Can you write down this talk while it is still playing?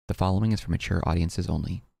The following is for mature audiences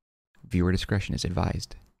only. Viewer discretion is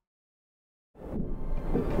advised.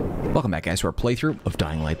 Welcome back, guys, to our playthrough of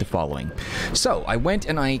Dying Light: The Following. So, I went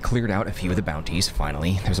and I cleared out a few of the bounties,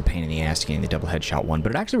 finally. There's a pain in the ass getting the double headshot one,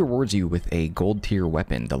 but it actually rewards you with a gold tier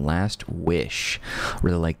weapon, the Last Wish.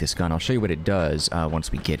 Really like this gun. I'll show you what it does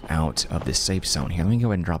once we get out of this safe zone here. Let me go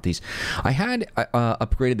ahead and drop these. I had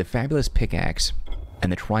upgraded the Fabulous Pickaxe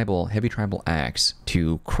and the heavy tribal axe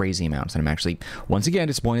to crazy amounts. And I'm actually, once again,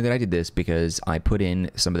 disappointed that I did this because I put in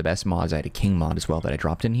some of the best mods. I had a king mod as well that I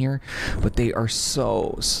dropped in here, but they are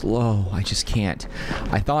so slow. I just can't.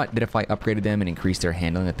 I thought that if I upgraded them and increased their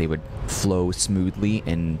handling that they would flow smoothly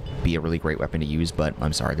and be a really great weapon to use, but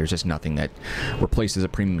I'm sorry, there's just nothing that replaces a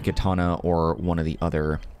premium katana or one of the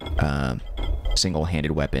other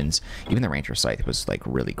single-handed weapons. Even the Rancher Scythe was like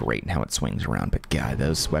really great in how it swings around, but god,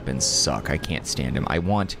 those weapons suck. I can't stand them. I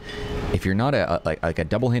want, if you're not like a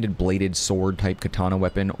double-handed bladed sword type katana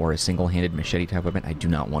weapon or a single-handed machete type weapon, I do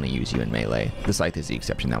not want to use you in melee. The Scythe is the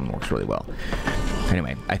exception. That one works really well.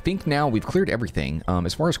 Anyway, I think now we've cleared everything.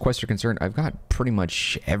 As far as quests are concerned, I've got pretty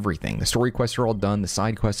much everything. The story quests are all done. The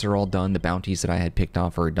side quests are all done. The bounties that I had picked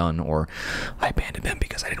off are done, or I abandoned them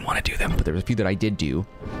because I didn't want to do them. But there was a few that I did do,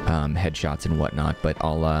 headshots and whatnot. But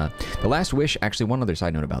I'll, the Last Wish, actually one other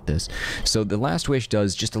side note about this. So the Last Wish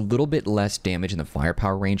does just a little bit less damage in the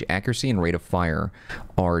firepower range. Accuracy and rate of fire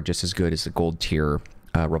are just as good as the gold tier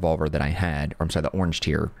revolver that I had, or I'm sorry, the orange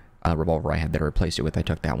tier revolver I had that I replaced it with. I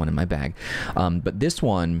took that one in my bag. But this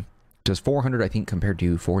one does 400, I think, compared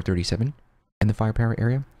to 437 in the firepower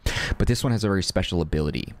area. But this one has a very special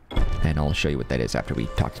ability, and I'll show you what that is after we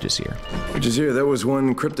talk to Jasir. Jasir, that was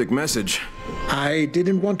one cryptic message. I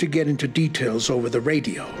didn't want to get into details over the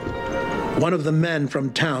radio. One of the men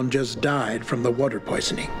from town just died from the water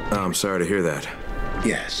poisoning. Oh, I'm sorry to hear that.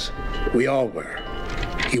 Yes, we all were.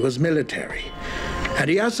 He was military, and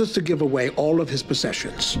he asked us to give away all of his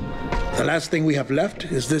possessions. The last thing we have left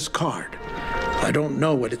is this card. I don't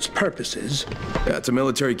know what its purpose is. Yeah, it's a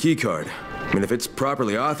military key card. I mean, if it's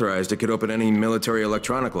properly authorized, it could open any military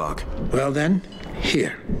electronic lock. Well then,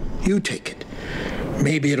 here, you take it.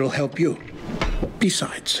 Maybe it'll help you.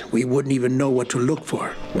 Besides, we wouldn't even know what to look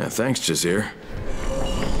for. Yeah, thanks, Jasir.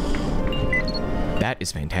 That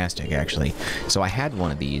is fantastic, actually. So I had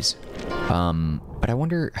one of these, but I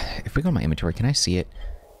wonder if we go to my inventory, can I see it?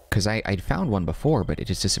 Because I'd found one before, but it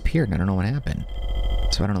just disappeared, and I don't know what happened.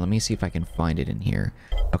 So I don't know. Let me see if I can find it in here.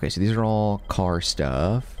 Okay, so these are all car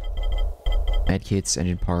stuff. Medkits,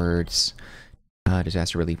 engine parts,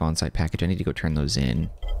 disaster relief on-site package. I need to go turn those in.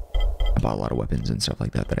 I bought a lot of weapons and stuff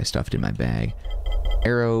like that that I stuffed in my bag.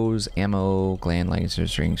 Arrows, ammo, gland laser,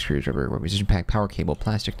 string, screwdriver, requisition pack, power cable,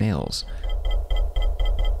 plastic nails.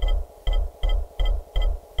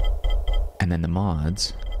 And then the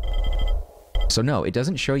mods. So no, it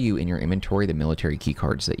doesn't show you in your inventory the military key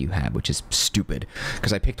cards that you have, which is stupid.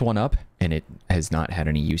 Because I picked one up, and it has not had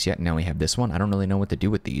any use yet. Now we have this one. I don't really know what to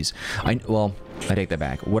do with these. Well, I take that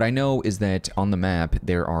back. What I know is that on the map,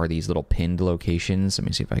 there are these little pinned locations. Let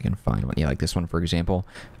me see if I can find one. Yeah, like this one, for example.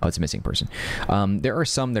 Oh, it's a missing person. There are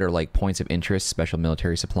some that are like points of interest, special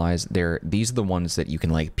military supplies. These are the ones that you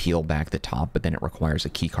can like peel back the top, but then it requires a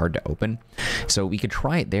key card to open. So we could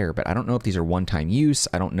try it there, but I don't know if these are one-time use.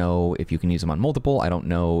 I don't know if you can use them on multiple. I don't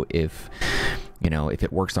know if, you know, if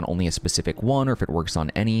it works on only a specific one or if it works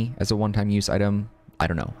on any as a one-time use item. I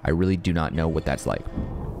don't know. I really do not know what that's like.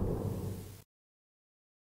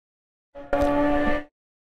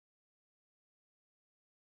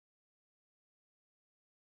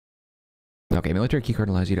 Okay, military keycard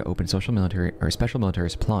allows you to open social military or special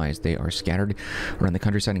military supplies. They are scattered around the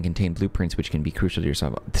countryside and contain blueprints which can be crucial to your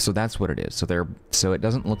survival. So that's what it is. So it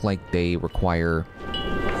doesn't look like they require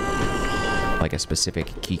like a specific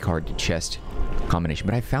keycard to chest combination,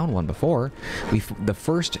 but I found one before. The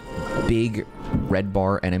first big red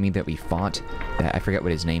bar enemy that we fought, I forget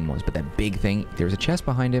what his name was, but that big thing, there was a chest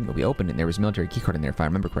behind him, but we opened it and there was a military keycard in there, if I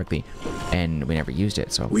remember correctly, and we never used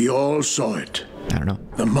it, so... We all saw it. I don't know.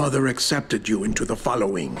 The mother accepted you into the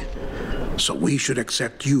following, so we should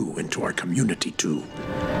accept you into our community too.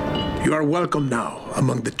 You are welcome now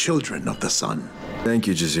among the children of the sun. Thank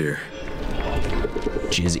you, Jasir.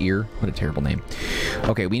 Jizz-ear? What a terrible name.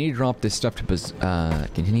 Okay, we need to drop this stuff to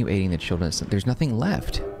continue aiding the children. There's nothing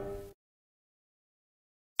left.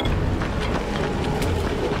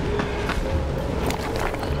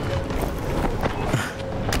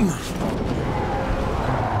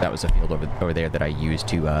 That was a field over there that I used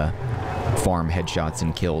to farm headshots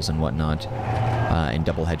and kills and whatnot, and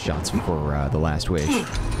double headshots for the Last Wish.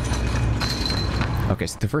 Okay,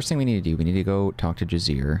 so the first thing we need to do, we need to go talk to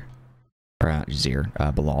Jasir. Or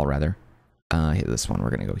Jasir, Bilal, rather. Hit this one. We're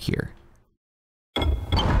gonna go here.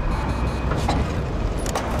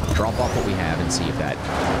 Drop off what we have and see if that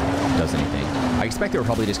does anything. I expect that we're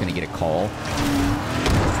probably just gonna get a call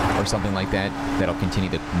or something like that that'll continue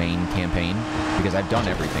the main campaign because I've done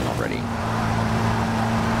everything already.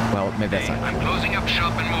 Well, maybe that's not I'm closing up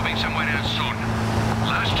shop and moving somewhere else soon.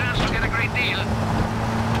 Last chance to get a great deal.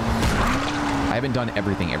 I haven't done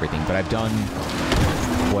everything, but I've done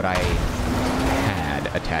what I had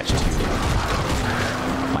attached to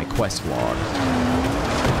my quest log.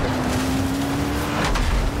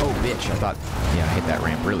 Oh, bitch, I thought, yeah, I hit that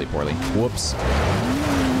ramp really poorly. Whoops.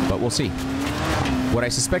 But we'll see. What I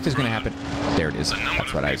suspect is going to happen... There it is.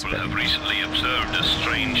 That's what I expect. People have recently observed a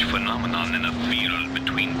strange phenomenon in a field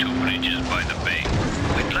between two bridges by the bay.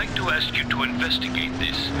 We'd like to ask you to investigate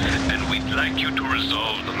this, and we'd like you to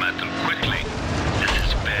resolve the matter quickly. This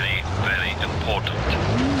is very, very important.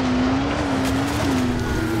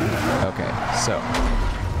 Okay, so...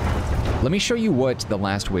 let me show you what the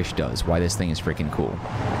Last Wish does, why this thing is freaking cool.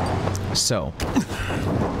 So,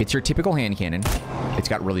 it's your typical hand cannon. It's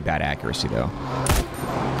got really bad accuracy, though.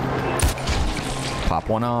 Pop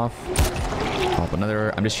one off. Pop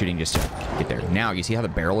another. I'm just shooting just to get there. Now, you see how the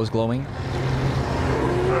barrel is glowing?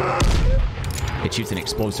 It shoots an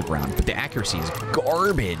explosive round, but the accuracy is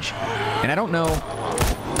garbage. And I don't know...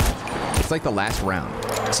 it's like the last round.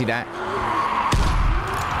 See that?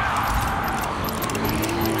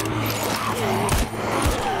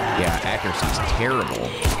 Yeah, accuracy is terrible.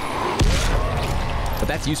 But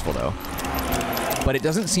that's useful, though. But it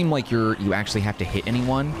doesn't seem like you actually have to hit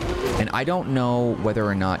anyone. And I don't know whether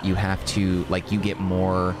or not you have to, like, you get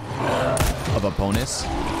more of a bonus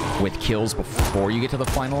with kills before you get to the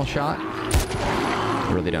final shot.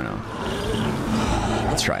 I really don't know.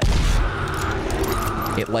 Let's try it.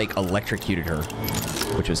 It, like, electrocuted her,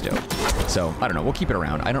 which was dope. So, I don't know. We'll keep it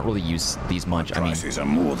around. I don't really use these much. I mean, prices are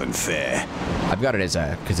more than fair. I've got it as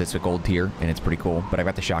a, because it's a gold tier, and it's pretty cool. But I've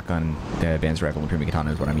got the shotgun, the advanced rifle, and premium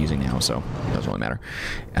katana is what I'm using now, so it doesn't really matter.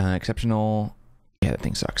 Exceptional. Yeah, that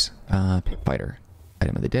thing sucks. Pit fighter.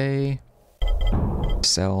 Item of the day.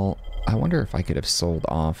 Sell. I wonder if I could have sold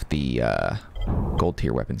off the gold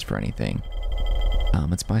tier weapons for anything.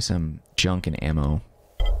 Let's buy some junk and ammo.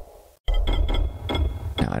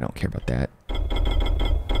 No, I don't care about that.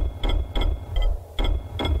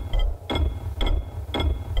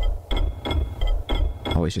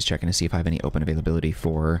 Always just checking to see if I have any open availability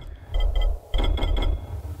for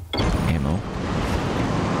ammo.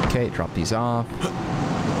 Okay, drop these off.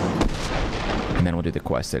 And then we'll do the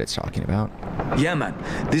quest that it's talking about. Yeah, man.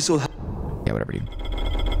 This will... yeah, whatever, dude.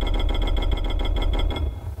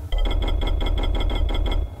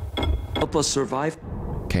 help us survive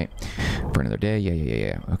Okay, for another day.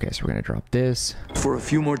 Yeah. Okay, so we're gonna drop this. for a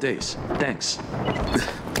few more days. Thanks.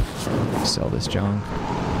 Sell this junk.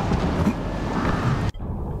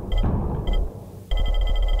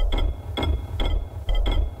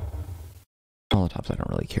 Molotovs I don't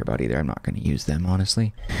really care about either. I'm not going to use them,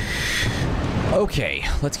 honestly. Okay,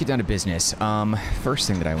 let's get down to business. First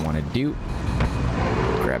thing that I want to do,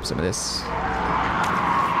 grab some of this.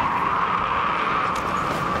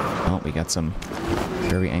 Oh, we got some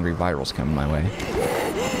very angry virals coming my way.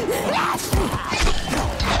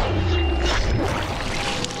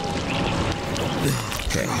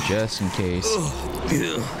 Okay, just in case.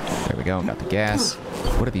 There we go, got the gas.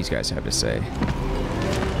 What do these guys have to say?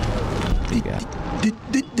 What do you got?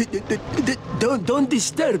 Don't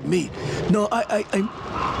disturb me. No, I'm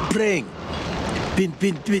praying.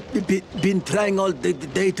 Been trying all the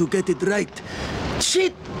day to get it right.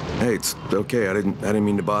 Shit! Hey, it's okay. I didn't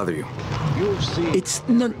mean to bother you. It's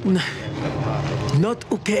not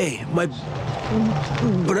okay. My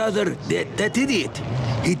brother, that idiot,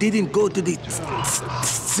 he didn't go to the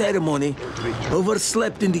ceremony.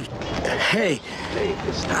 Overslept in the hay.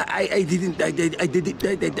 I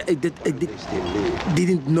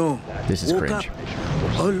didn't know. This is cringe.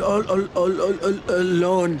 All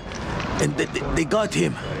alone, and they got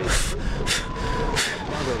him.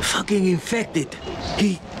 Fucking infected.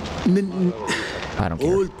 He. I don't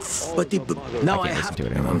care. Old, but now I can't listen to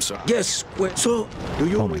it anymore. I'm sorry. Yes. So do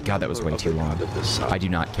you? Oh my god, that was way too long. I do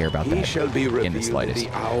not care about that in the slightest.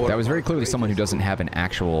 That was very clearly someone who doesn't have an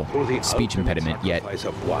actual speech impediment, yet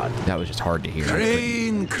that was just hard to hear.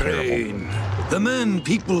 Crane. The man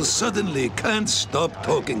people suddenly can't stop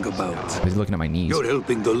talking about. I was looking at my knees. You're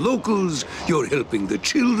helping the locals, you're helping the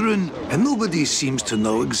children, and nobody seems to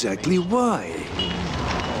know exactly why.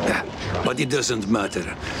 But it doesn't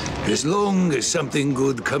matter. As long as something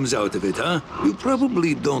good comes out of it, huh? You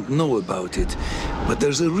probably don't know about it, but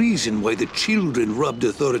there's a reason why the children rubbed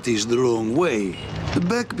authorities the wrong way.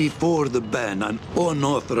 Back before the ban on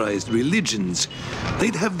unauthorized religions,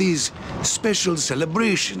 they'd have these special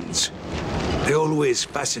celebrations. They always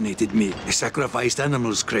fascinated me, the sacrificed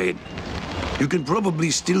animals, Crane. You can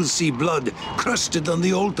probably still see blood crusted on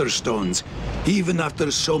the altar stones, even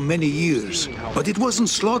after so many years. But it wasn't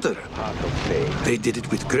slaughter. They did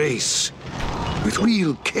it with grace, with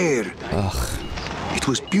real care. Ugh. It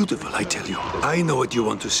was beautiful, I tell you. I know what you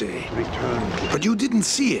want to say, but you didn't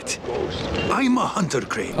see it. I'm a hunter,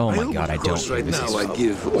 Crane. Oh my God, I don't. Right This now, is I'd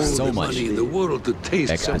give all so the much money in the world to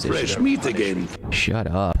taste some fresh meat again. Shut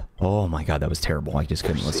up. Oh my God, that was terrible. I just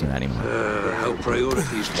couldn't listen to that anymore. How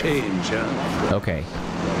priorities change, huh? Okay.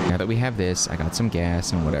 Now that we have this, I got some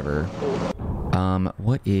gas and whatever.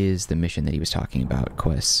 What is the mission that he was talking about?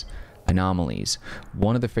 Quests. Anomalies.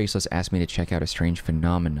 One of the Faceless asked me to check out a strange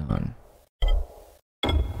phenomenon.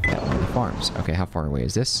 At one of the farms. Okay, how far away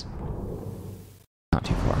is this? Not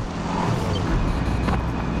too far.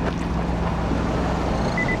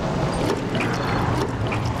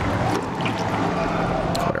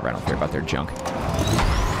 Whatever, I don't care about their junk.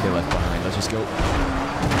 They left behind. Let's just go.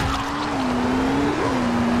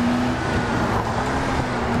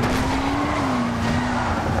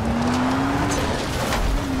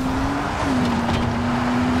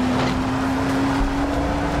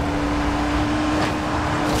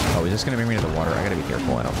 Is this going to bring me to the water? I got to be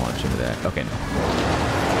careful I don't launch into that. Okay.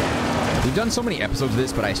 We've done so many episodes of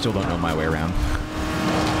this, but I still don't know my way around.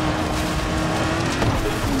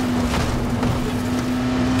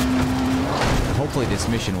 Hopefully this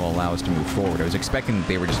mission will allow us to move forward. I was expecting that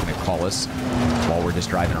they were just going to call us while we're just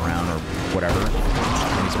driving around or whatever.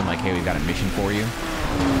 And he's been like, hey, we've got a mission for you.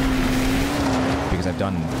 Because I've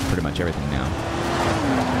done pretty much everything now.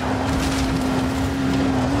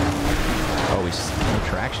 Oh, he's no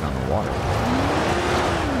traction on the water.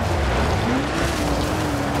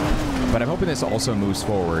 But I'm hoping this also moves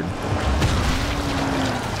forward.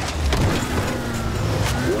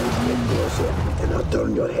 Get closer, and I'll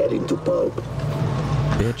turn your head into pulp.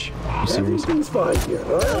 Bitch, you serious? Everything's fine here,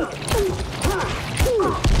 right?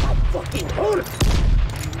 Fucking hurt!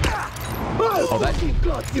 Oh, that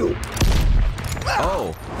got you!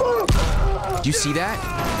 Oh! Do you see that?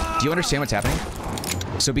 Do you understand what's happening?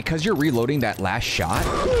 So because you're reloading that last shot,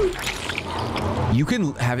 you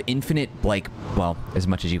can have infinite, like, well, as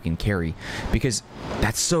much as you can carry, because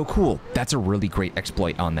that's so cool. That's a really great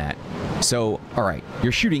exploit on that. So, all right,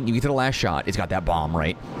 you're shooting, you get to the last shot, it's got that bomb,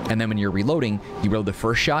 right? And then when you're reloading, you reload the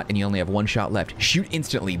first shot and you only have one shot left. Shoot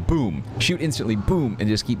instantly, boom. Shoot instantly, boom, and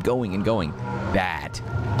just keep going and going. That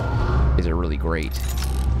is a really great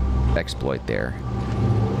exploit there.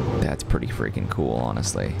 That's pretty freaking cool,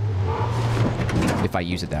 honestly. If I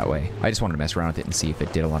use it that way. I just wanted to mess around with it and see if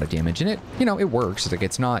it did a lot of damage. And it, you know, it works. Like,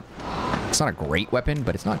 it's not a great weapon,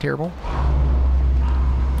 but it's not terrible.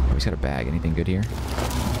 Oh, he's got a bag. Anything good here?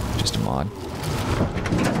 Just a mod.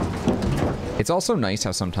 It's also nice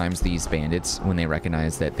how sometimes these bandits, when they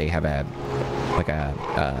recognize that they have a, like a,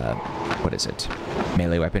 what is it?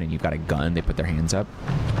 Melee weapon and you've got a gun, they put their hands up.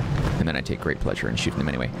 And then I take great pleasure in shooting them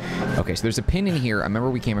anyway. Okay, so there's a pin in here. I remember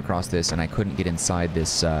we came across this and I couldn't get inside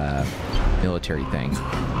this military thing.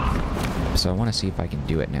 So I want to see if I can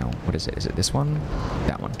do it now. What is it? Is it this one?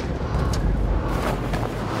 That one.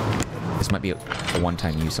 This might be a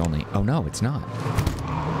one-time use only. Oh no, it's not.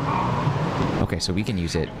 Okay, so we can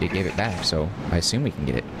use it. It gave it back, so I assume we can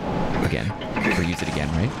get it again. Or use it again,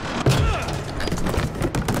 right?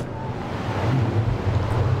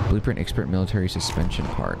 Blueprint expert military suspension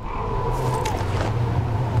part.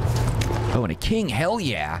 Oh, and a king, hell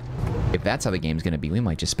yeah! If that's how the game's gonna be, we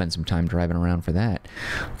might just spend some time driving around for that.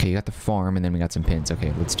 Okay, you got the farm, and then we got some pins.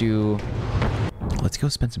 Okay, let's go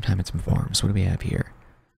spend some time at some farms. What do we have here?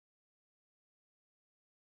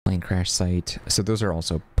 Plane crash site. So those are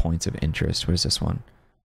also points of interest. What is this one?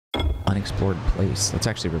 Unexplored place. That's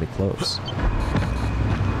actually really close.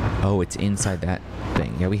 Oh, it's inside that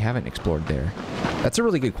thing. Yeah, we haven't explored there. That's a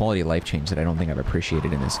really good quality of life change that I don't think I've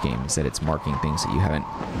appreciated in this game, is that it's marking things that you haven't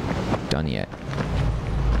done yet.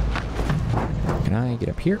 Can I get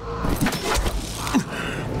up here?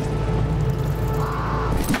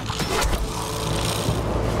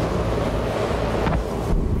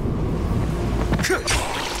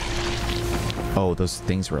 Oh, those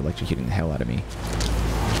things were electrocuting the hell out of me.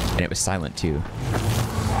 And it was silent too.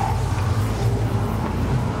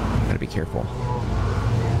 Gotta be careful.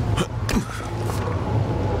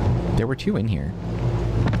 There were two in here.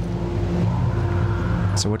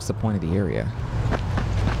 So what's the point of the area?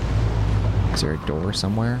 Is there a door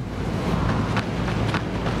somewhere?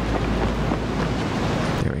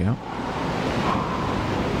 There we go.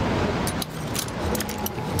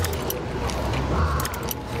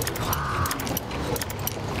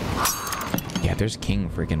 there's king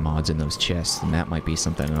freaking mods in those chests, then that might be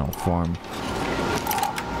something that I'll farm.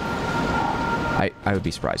 I would be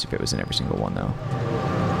surprised if it was in every single one, though.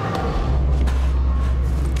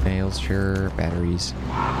 Nails, sure. Batteries.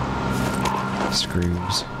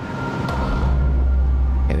 Screws.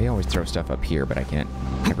 Yeah, they always throw stuff up here, but I can't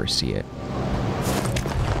ever see it.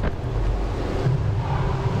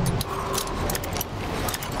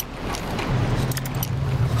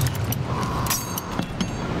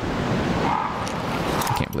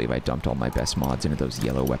 I dumped all my best mods into those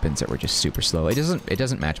yellow weapons that were just super slow. It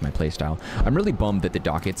doesn't match my playstyle. I'm really bummed that the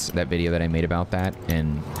dockets, that video that I made about that,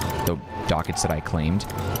 and the dockets that I claimed,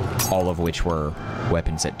 all of which were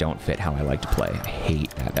weapons that don't fit how I like to play. I hate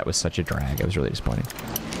that. That was such a drag. I was really disappointed.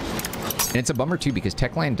 And it's a bummer too because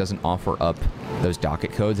Techland doesn't offer up those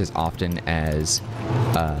docket codes as often as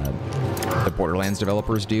the Borderlands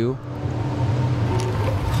developers do.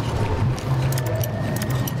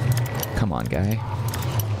 Come on, guy.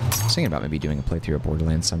 I was thinking about maybe doing a playthrough of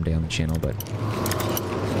Borderlands someday on the channel, but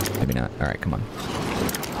maybe not. Alright, come on.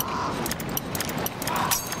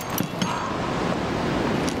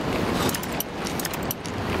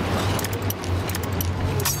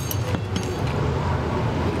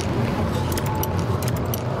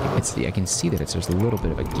 I can see that there's a little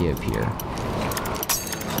bit of a give here.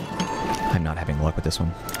 I'm not having luck with this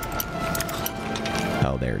one.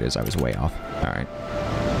 Oh, there it is. I was way off. Alright.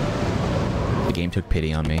 The game took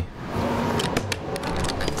pity on me.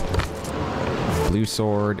 Blue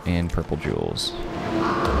sword and purple jewels.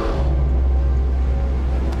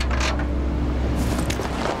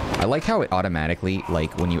 I like how it automatically,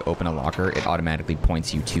 like when you open a locker, it automatically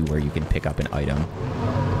points you to where you can pick up an item.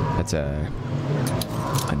 That's a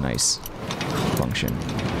nice function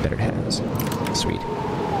that it has. Sweet.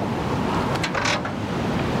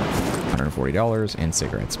 $140 and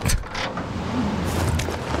cigarettes.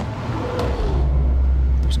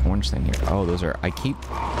 There's an orange thing here. Oh, those are...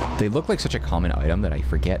 They look like such a common item that I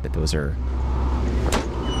forget that those are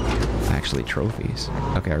actually trophies.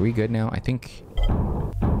 Okay, are we good now? I think...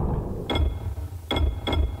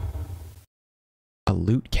 A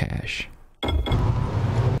loot cache.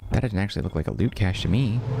 That didn't actually look like a loot cache to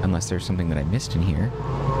me, unless there's something that I missed in here.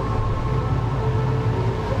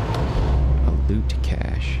 A loot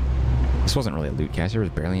cache. This wasn't really a loot cache, there was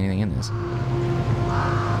barely anything in this.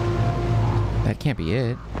 That can't be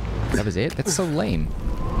it. That was it? That's so lame.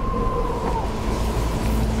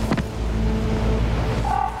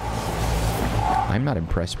 I'm not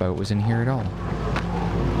impressed by what was in here at all.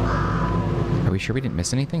 Are we sure we didn't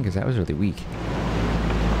miss anything? Because that was really weak.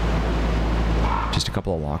 Just a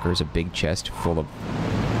couple of lockers, a big chest full of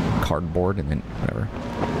cardboard, and then whatever.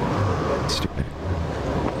 Stupid.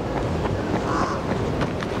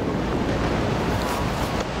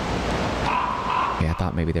 Yeah, I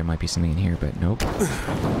thought maybe there might be something in here, but nope.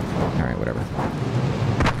 Alright, whatever.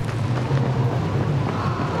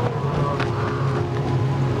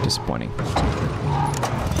 Disappointing.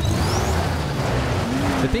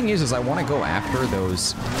 The thing is I want to go after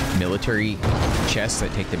those military chests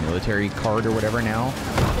that take the military card or whatever now,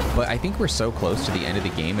 but I think we're so close to the end of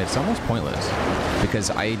the game, it's almost pointless,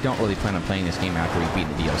 because I don't really plan on playing this game after we've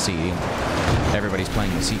beaten the DLC. Everybody's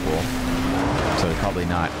playing the sequel, so there's probably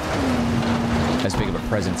not as big of a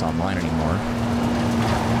presence online anymore.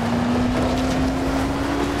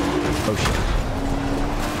 Oh shit.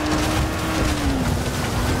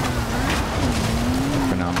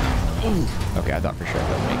 Phenomenal. Okay, I thought for sure I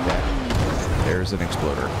could make that. There's an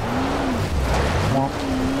exploder. Womp.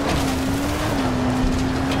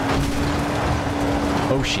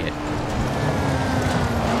 Oh shit.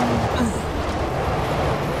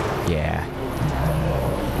 Yeah.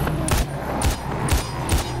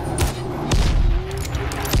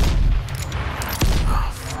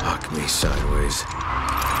 Oh, fuck me sideways.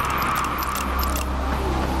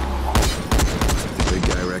 The big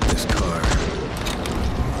guy wrecked this car.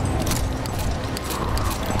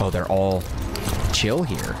 Oh, they're all chill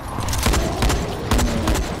here.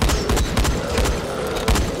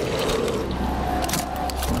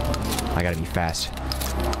 I gotta be fast.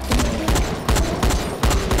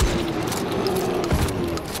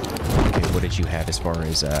 Okay, what did you have as far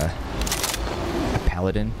as a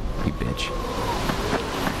paladin? You bitch.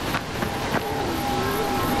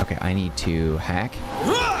 Okay, I need to hack.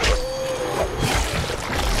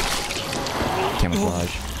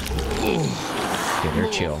 Camouflage. Okay,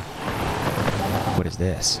 they're chill. What is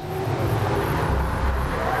this?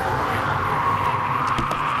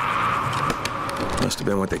 Must have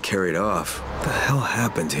been what they carried off. What the hell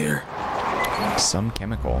happened here? Some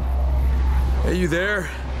chemical. Hey, you there?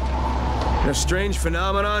 A strange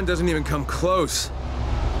phenomenon doesn't even come close.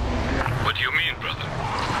 We What do you mean, brother?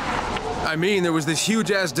 I mean, there was this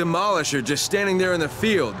huge-ass demolisher just standing there in the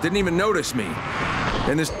field. Didn't even notice me.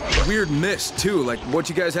 And this weird mist, too, like what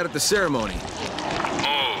you guys had at the ceremony.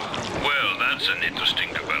 Oh, well, that's an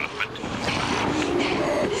interesting development.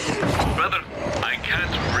 Brother, I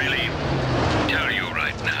can't really tell you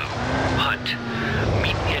right now, but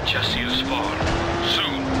meet me at Jassir's farm.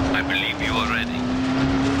 Soon, I believe you are ready.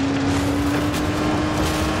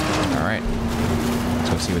 Alright. Let's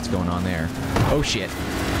go see what's going on there. Oh, shit.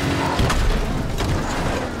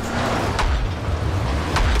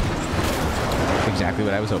 Exactly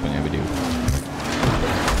what I was hoping I would do.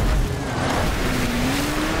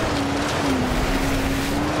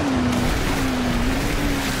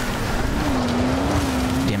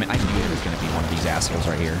 Damn it, I knew it was going to be one of these assholes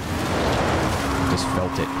right here. Just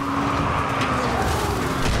felt it.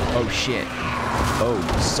 Oh, shit. Oh,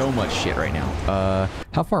 so much shit right now.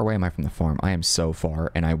 How far away am I from the farm? I am so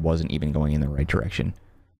far, and I wasn't even going in the right direction.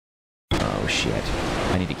 Oh, shit.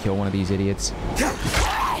 I need to kill one of these idiots.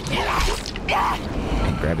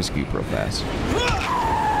 And grab a scoop real fast.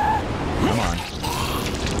 Come on.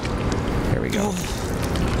 There we go.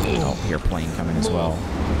 Oh, here, plane coming as well.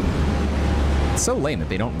 It's so lame that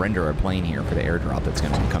they don't render a plane here for the airdrop that's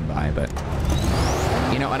going to come by, but...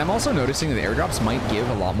 You know, and I'm also noticing that the airdrops might give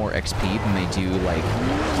a lot more XP than they do, like,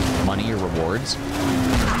 money or rewards.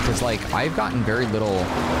 Because, like, I've gotten very little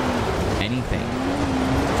anything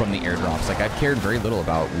from the airdrops. Like, I've cared very little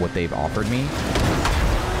about what they've offered me.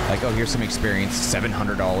 Like, oh, here's some experience,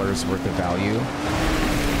 $700 worth of value.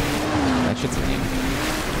 That shit's lame.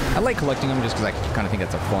 I like collecting them just because I kind of think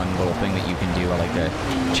that's a fun little thing that you can do. I like the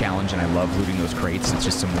challenge, and I love looting those crates. It's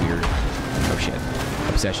just some weird, oh shit,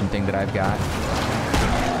 obsession thing that I've got.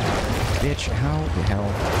 Bitch, how the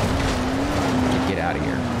hell? Get out of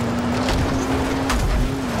here.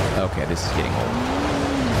 Okay, this is getting old.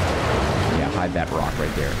 Yeah, hide that rock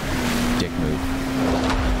right there. Dick move.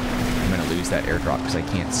 I'm gonna lose that airdrop because I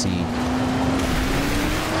can't see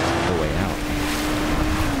the way out.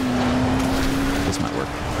 This might work.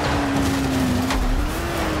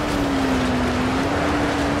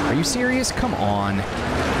 Are you serious? Come on. I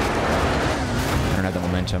don't have the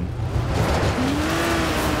momentum.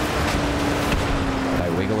 Did I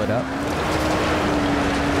wiggle it up?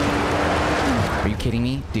 Are you kidding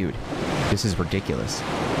me? Dude, this is ridiculous.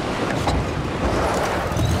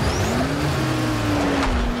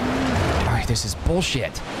 This is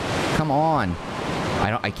bullshit. Come on.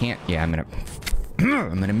 I can't. Yeah, I'm gonna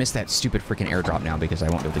miss that stupid freaking airdrop now because I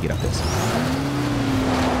won't be able to get up this.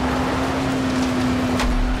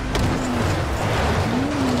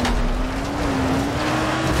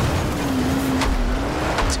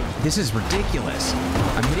 This is ridiculous.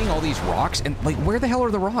 I'm hitting all these rocks and, like, where the hell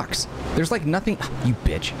are the rocks? There's like nothing. You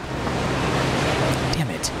bitch. Damn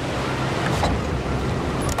it.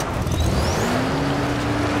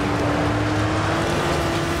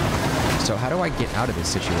 So how do I get out of this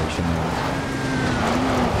situation now?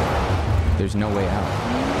 There's no way out.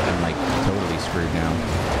 I'm like totally screwed now.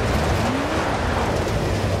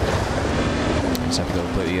 I just have to go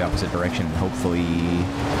completely the opposite direction and hopefully...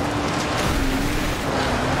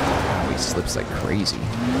 Wow, he slips like crazy.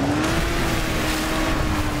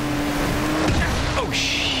 Oh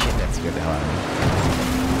shit, that scared the hell out of me.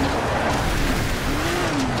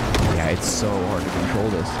 Yeah, it's so hard to control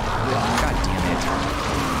this. God damn it.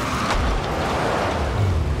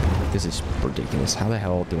 This is ridiculous. How the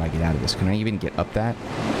hell do I get out of this? Can I even get up that?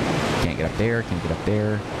 Can't get up there. Can't get up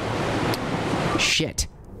there. Shit.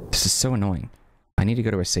 This is so annoying. I need to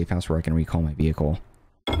go to a safe house where I can recall my vehicle.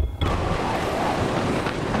 There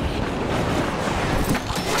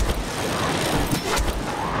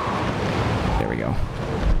we go.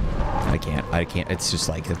 I can't. It's just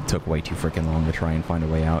like it took way too freaking long to try and find a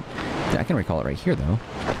way out. I can recall it right here, though.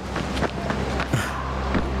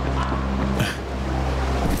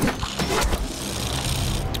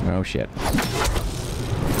 Oh shit. There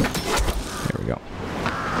we go.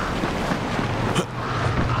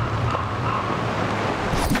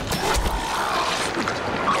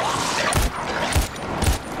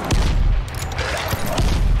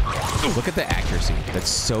 Look at the accuracy. That's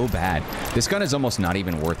so bad. This gun is almost not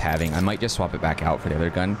even worth having. I might just swap it back out for the other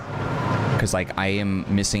gun. Because, like, I am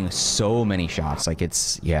missing so many shots. Like,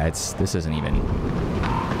 this isn't even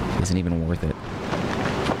worth it.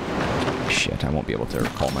 Shit, I won't be able to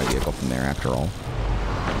recall my vehicle from there after all.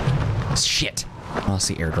 Shit! I'll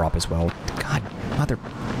see airdrop as well. God, mother...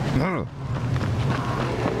 Ugh.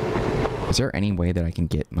 Is there any way that I can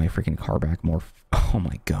get my freaking car back more... Oh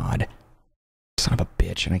my god. Son of a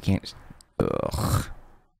bitch, and I can't... Ugh.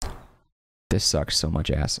 This sucks so much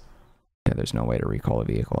ass. Yeah, there's no way to recall a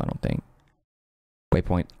vehicle, I don't think.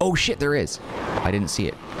 Waypoint. Oh shit, there is. I didn't see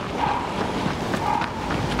it.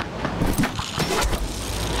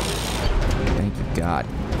 Thank you, God.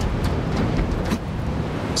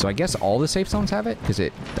 So I guess all the safe zones have it, because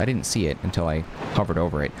I didn't see it until I hovered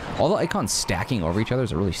over it. All the icons stacking over each other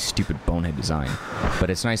is a really stupid bonehead design, but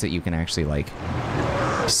it's nice that you can actually like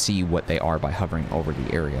see what they are by hovering over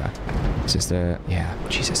the area. It's just yeah,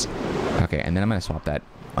 Jesus. Okay, and then I'm gonna swap that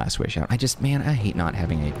last wish out. Man, I hate not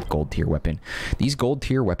having a gold tier weapon. These gold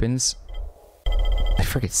tier weapons, they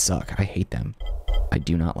freaking suck. I hate them. I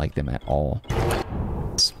do not like them at all.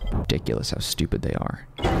 It's ridiculous how stupid they are.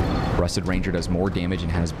 Rusted Ranger does more damage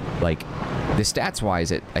and has, like, the stats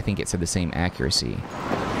wise, I think it said the same accuracy.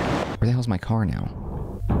 Where the hell's my car now?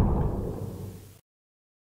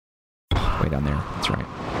 Way down there. That's right.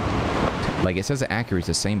 Like, it says the accuracy is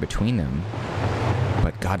the same between them.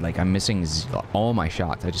 But God, like, I'm missing all my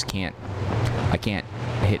shots. I can't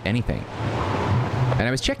hit anything. And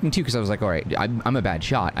I was checking too, because I was like, all right, I'm a bad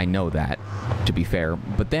shot. I know that, to be fair.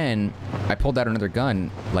 But then I pulled out another gun.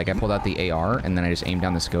 Like, I pulled out the AR, and then I just aimed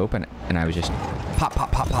down the scope, and I was just pop,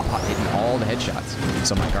 pop, pop, pop, pop, hitting all the headshots.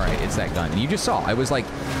 So I'm like, all right, it's that gun. And you just saw, I was like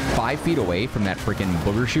 5 feet away from that freaking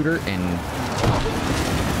booger shooter, and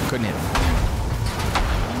couldn't hit him.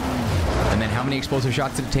 And then how many explosive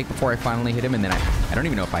shots did it take before I finally hit him? And then I don't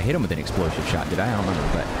even know if I hit him with an explosive shot. Did I? I don't remember,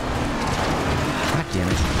 but God damn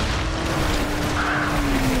it.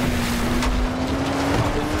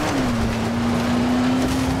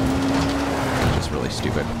 Really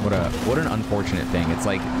stupid. What an unfortunate thing. It's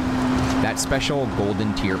like that special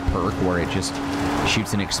golden tier perk where it just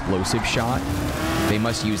shoots an explosive shot. They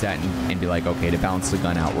must use that and be like, okay, to balance the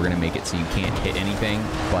gun out, we're gonna make it so you can't hit anything,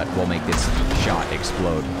 but we'll make this shot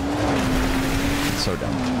explode. It's so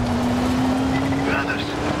dumb. Brothers,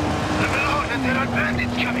 I'm alone and there are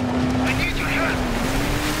bandits coming. I need your help.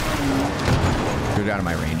 You're out of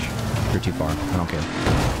my range. You're too far. I don't care.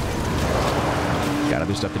 Got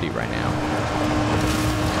other stuff to do right now.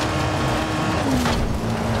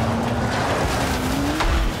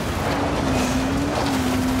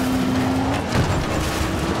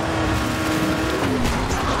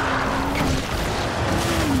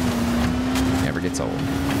 Never gets old.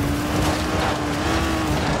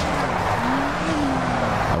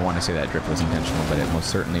 I want to say that drift was intentional, but it most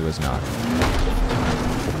certainly was not.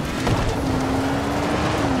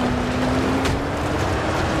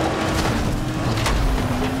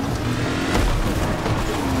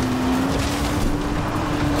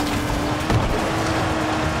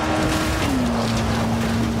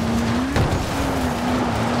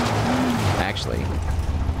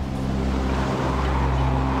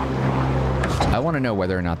 I want to know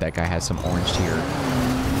whether or not that guy has some orange tier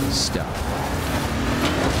stuff.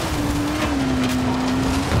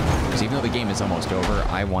 Because even though the game is almost over,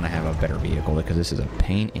 I want to have a better vehicle because this is a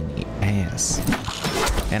pain in the ass.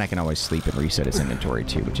 And I can always sleep and reset its inventory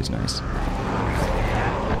too, which is nice.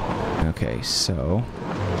 Okay, so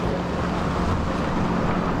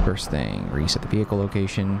first thing, reset the vehicle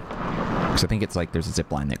location. Because I think it's like there's a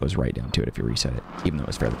zip line that goes right down to it if you reset it, even though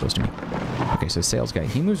it's fairly close to me. Okay, so sales guy,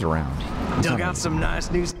 he moves around. Dug out some nice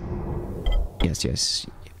news. Yes, yes.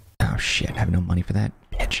 Oh shit, I have no money for that.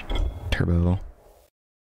 Bitch. Turbo.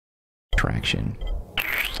 Traction.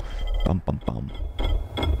 Bum, bum, bum.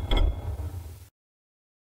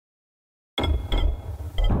 I'm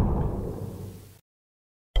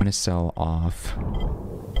gonna sell off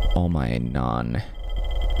all my non-good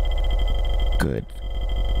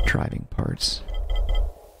driving parts.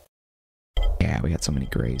 Yeah, we got so many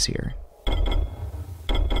grays here.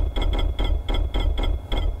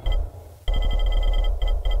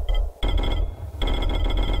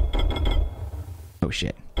 Oh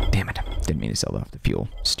shit. Damn it. Didn't mean to sell off the fuel.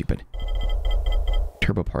 Stupid.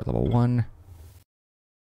 Turbo part level 1.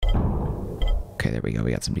 Okay, there we go.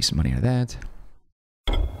 We got some decent money out of that.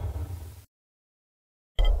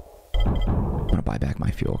 I'm gonna buy back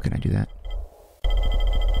my fuel. Can I do that?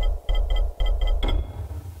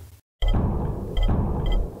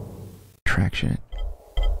 Traction.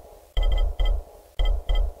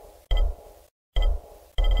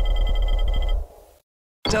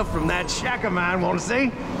 Stuff from that shack of mine, want to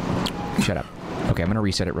see? Shut up. Okay, I'm gonna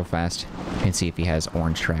reset it real fast and see if he has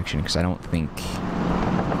orange traction, because I don't think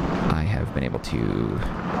I have been able to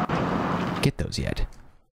get those yet.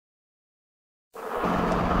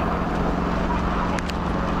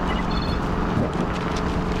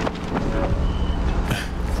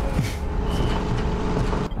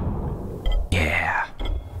 Yeah.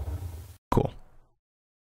 Cool.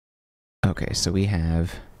 Okay, so we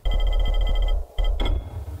have...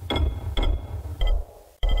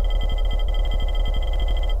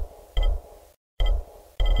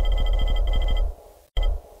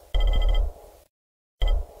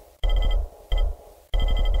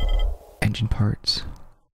 Engine parts.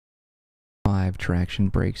 5 traction,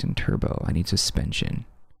 brakes, and turbo. I need suspension.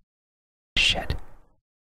 Shit.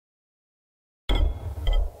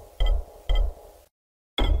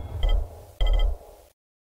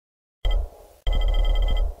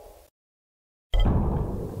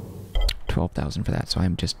 $12,000 for that, so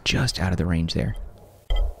I'm just out of the range there.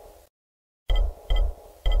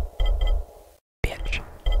 Bitch.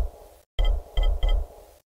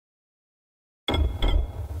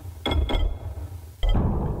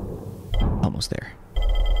 Almost there.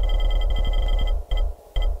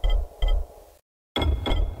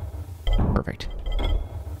 Perfect.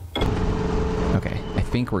 Okay, I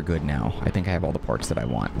think we're good now. I think I have all the parts that I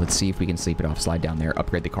want. Let's see if we can sleep it off, slide down there,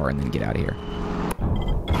 upgrade the car, and then get out of here.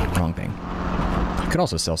 Wrong thing. I could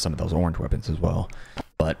also sell some of those orange weapons as well,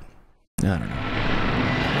 but I don't know.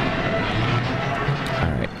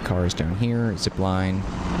 Alright, car is down here, zip line.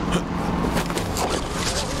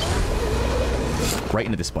 Right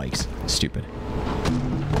into the spikes. Stupid.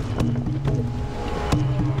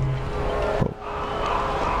 Whoa.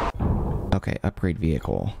 Okay, upgrade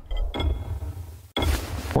vehicle.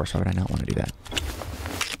 Of course, why would I not want to do that?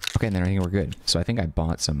 Okay, and then I think we're good. So I think I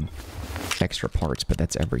bought some extra parts, but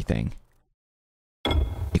that's everything.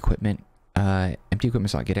 Equipment. Empty equipment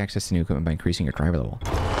slot. Get access to new equipment by increasing your driver level.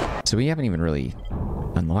 So we haven't even really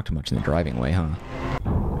unlocked much in the driving way, huh?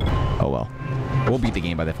 Oh well. We'll beat the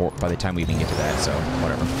game by the time we even get to that, so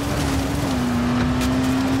whatever.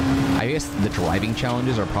 I guess the driving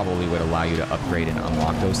challenges are probably what allow you to upgrade and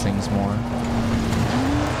unlock those things more.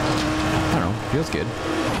 I don't know. Feels good.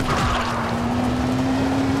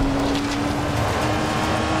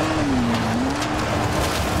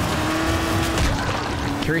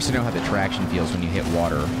 Curious to know how the traction feels when you hit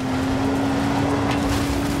water.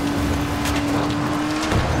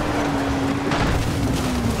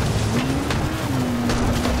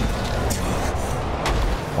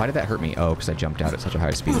 Why did that hurt me? Oh, because I jumped out at such a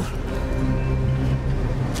high speed.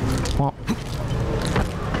 Well.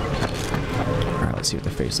 Alright, let's see what the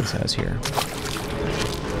faceless has here.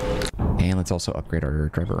 And let's also upgrade our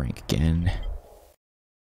driver rank again.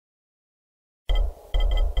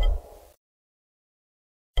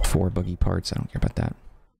 Four buggy parts, I don't care about that.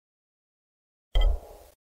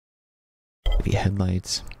 Maybe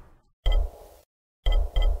headlights.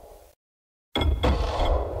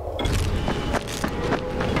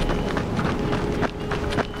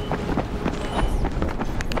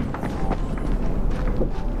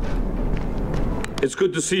 It's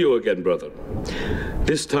good to see you again, brother.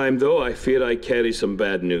 This time, though, I fear I carry some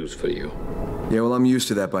bad news for you. Yeah, well, I'm used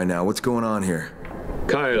to that by now. What's going on here?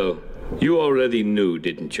 Kyle, you already knew,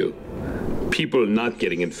 didn't you? People not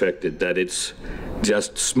getting infected, that it's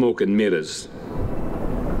just smoke and mirrors.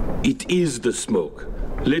 It is the smoke,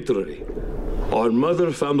 literally. Our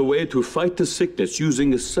mother found a way to fight the sickness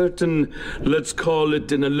using a certain, let's call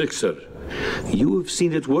it an elixir. You have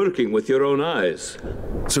seen it working with your own eyes.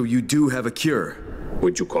 So you do have a cure?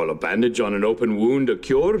 Would you call a bandage on an open wound a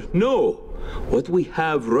cure? No. What we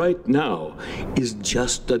have right now is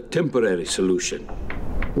just a temporary solution.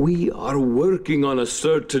 We are working on a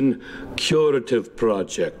certain curative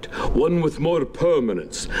project, one with more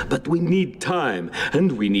permanence, but we need time,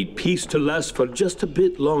 and we need peace to last for just a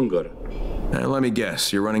bit longer. Now, let me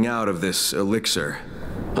guess, you're running out of this elixir.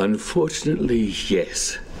 Unfortunately,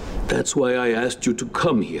 yes. That's why I asked you to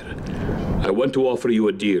come here. I want to offer you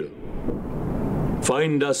a deal.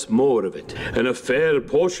 Find us more of it, and a fair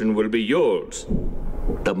portion will be yours.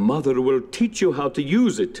 The mother will teach you how to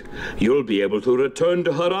use it. You'll be able to return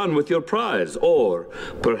to Haran with your prize, or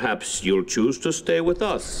perhaps you'll choose to stay with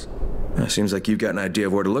us. Seems like you've got an idea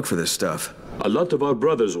of where to look for this stuff. A lot of our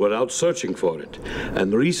brothers were out searching for it,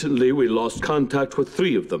 and recently we lost contact with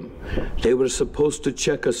 3 of them. They were supposed to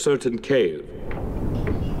check a certain cave.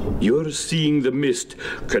 Your seeing the mist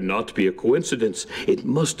cannot be a coincidence. It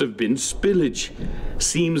must have been spillage.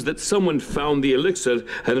 Seems that someone found the elixir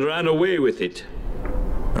and ran away with it.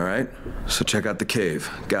 All right, so check out the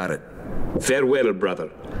cave. Got it. Farewell,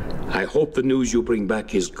 brother. I hope the news you bring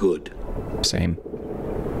back is good. Same.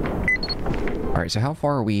 Alright, so how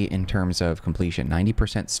far are we in terms of completion?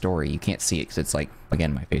 90% story. You can't see it because it's like,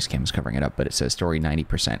 again, my face cam is covering it up, but it says story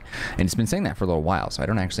 90%. And it's been saying that for a little while, so I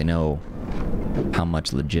don't actually know how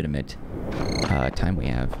much legitimate time we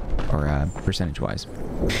have, or percentage-wise.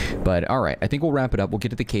 But alright, I think we'll wrap it up. We'll get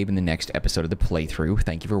to the cave in the next episode of the playthrough.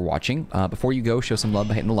 Thank you for watching. Before you go, show some love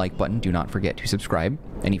by hitting the like button. Do not forget to subscribe.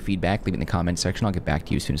 Any feedback, leave it in the comments section. I'll get back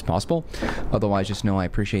to you as soon as possible. Otherwise, just know I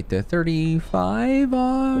appreciate the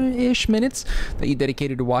 35-ish minutes that you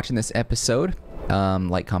dedicated to watching this episode.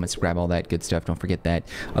 Like, comment, subscribe, all that good stuff. Don't forget that.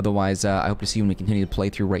 Otherwise, I hope to see you when we continue the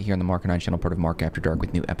playthrough right here on the Marcanine channel, part of Mark After Dark,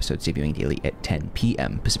 with new episodes debuting daily at 10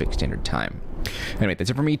 p.m. Pacific Standard Time. Anyway, that's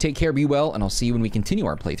it for me. Take care, be well, and I'll see you when we continue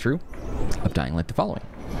our playthrough of Dying Light the Following.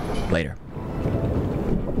 Later.